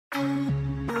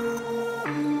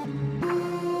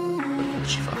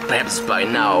change. Perhaps by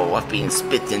now I've been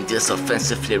spitting this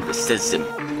offensive lyricism,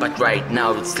 but right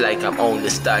now it's like I'm only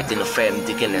starting a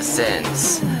famedic in a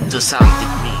sense. To some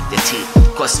degree the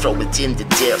teeth, cause from within the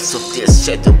depths of this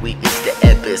shadowy is the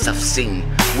abyss I've seen,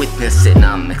 witnessing,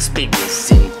 I'm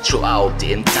experiencing throughout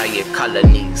the entire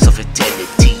colonies of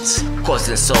eternities,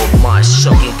 causing so much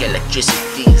shocking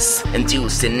electricities,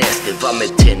 inducing nasty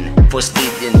vomiting, force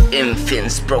feeding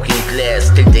infants, broken glass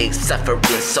till they suffering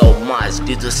so much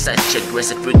due to such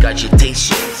aggressive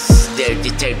regurgitations. They're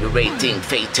deteriorating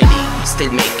fatally,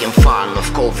 still making fun of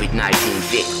COVID-19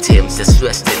 victims that's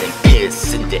resting in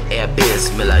piss in the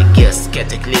abyss. I guess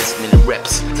cataclysmic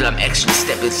reps till I'm actually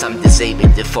stepping some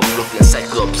disabled from looking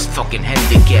cyclops fucking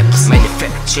handicaps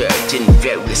manufactured in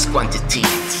various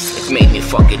quantities. It made me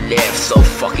fucking laugh so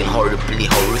fucking horribly,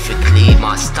 horrifically.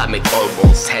 My stomach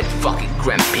almost had fucking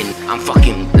cramping. I'm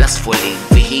fucking lustfully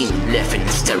vehement, laughing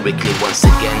hysterically once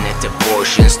again at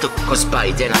abortions. Cause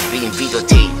by then I've been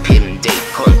videotaping their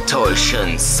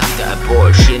contortions. After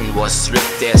abortion was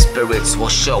ripped, their spirits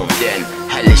was shown. Then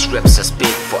hellish reps I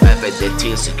speak forever, the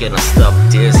tears you cannot stop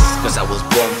this. Cause I was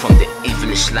born from the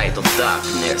evilish light of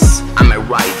darkness. I'm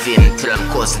arriving till I'm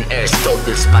causing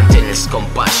Aristotle spontaneous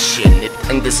combustion.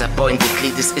 And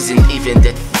disappointingly this isn't even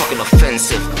that fucking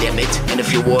offensive, damn it. And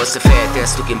if you was a fat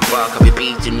ass looking buck, I'll be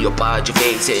beating your body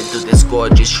face into this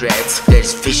gorgeous shreds.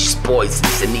 There's vicious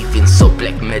poisons and even so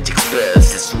black magic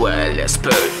spells, as well as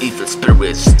evil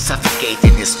spirits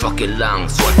suffocating his fucking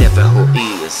lungs, whatever who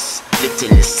is.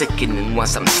 Literally sickening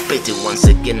once I'm spitting, once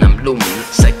again I'm looming.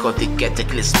 Psychotic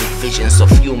cataclysmic visions of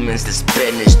humans that's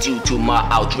banished due to my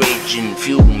outrage and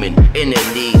fuming.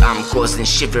 Innerly I'm causing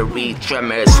shivery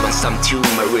tremors when some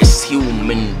tumorous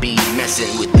human be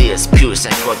messing with this pure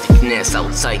psychoticness.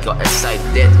 Outside or aside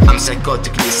that I'm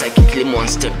psychically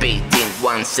monster-baiting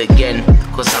once again.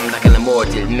 Cause I'm like an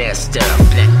immortal master of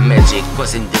black magic,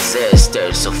 causing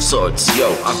disasters of sorts. Yo,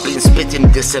 I've been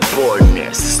spitting this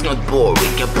aboreness, it's not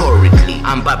boring, abhorrently.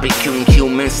 I'm barbecuing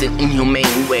humans in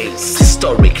inhumane ways,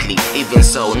 historically. Even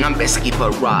so, numbers keep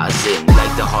arising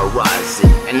like the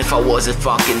horizon. And if I was a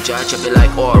fucking judge, I'd be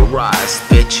like, alright,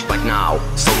 bitch. But now,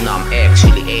 so now I'm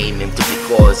actually aiming to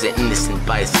be causing innocent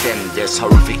bystanders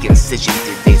horrific incision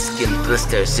to their skin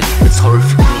blisters. And it's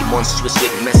horrifically monstrous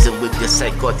with messing with the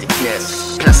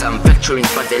psychoticness. Plus I'm vectoring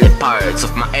bodily parts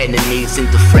of my enemies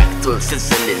into fractal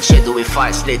sizzling, shadowy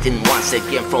fights leading once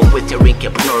again from withering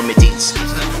abnormities.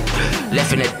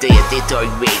 Laughing at their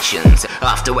deteriorations.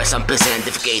 Afterwards I'm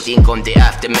presentificating on the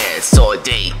aftermaths all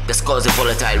day. That's causing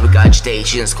volatile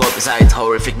regurgitations, corpusite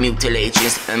horrific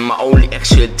mutilations. And my only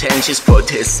actual intentions for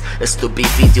this is to be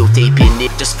videotaping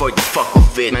it just for the fuck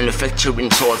of it.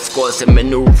 Manufacturing swords causing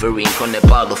maneuvering on a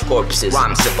pile of corpses.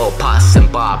 Rhymes about pass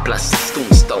and bar plus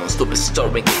tombstones to be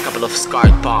storing a couple of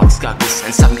scarred parts, carcass,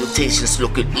 and some mutations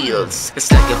looking ills.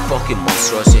 It's like a fucking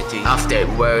monstrosity.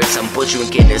 Afterwards I'm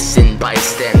butchering innocent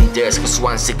bystanders, cause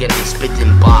once again I'm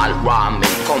spitting ball ramen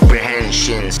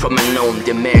comprehensions from unknown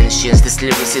dimensions. This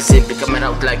lyricism be coming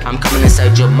out like I'm coming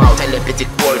inside your mouth. Telepathic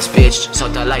words, bitch.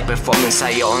 Sort of like performing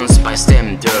science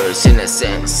bystanders in a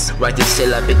sense. Writing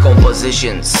syllabic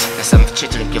compositions as I'm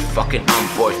chittering your fucking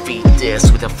onboard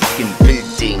fetus with a fucking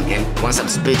building. And once I'm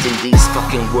spitting these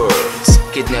fucking words,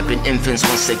 kidnapping infants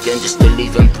once again just to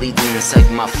leave them bleeding inside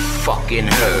my fucking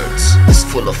herds. It's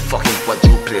full of fucking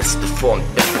quadruplets, deformed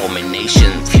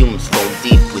abominations. Fumes from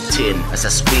deep within as I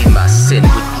scream my sin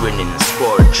with grinning and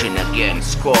scorching again,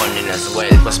 scorning as well.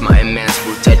 Cause my immense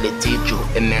brutality through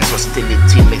immense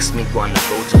hostility makes me wanna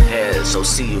go to hell. So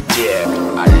see you there,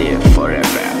 I live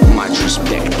forever. Much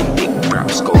respect and big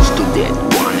props goes to that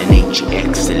one in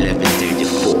HGX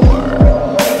 1134.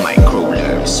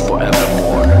 Microllers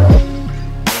forevermore.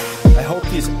 I hope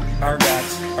these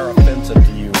argots are offensive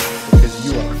to you because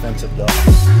you are offensive to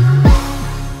us.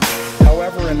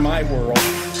 However, in my world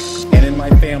and in my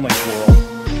family's world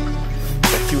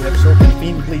that you have so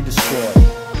conveniently destroyed,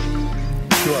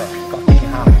 you're a fucking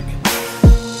hog.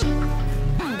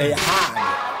 A hog.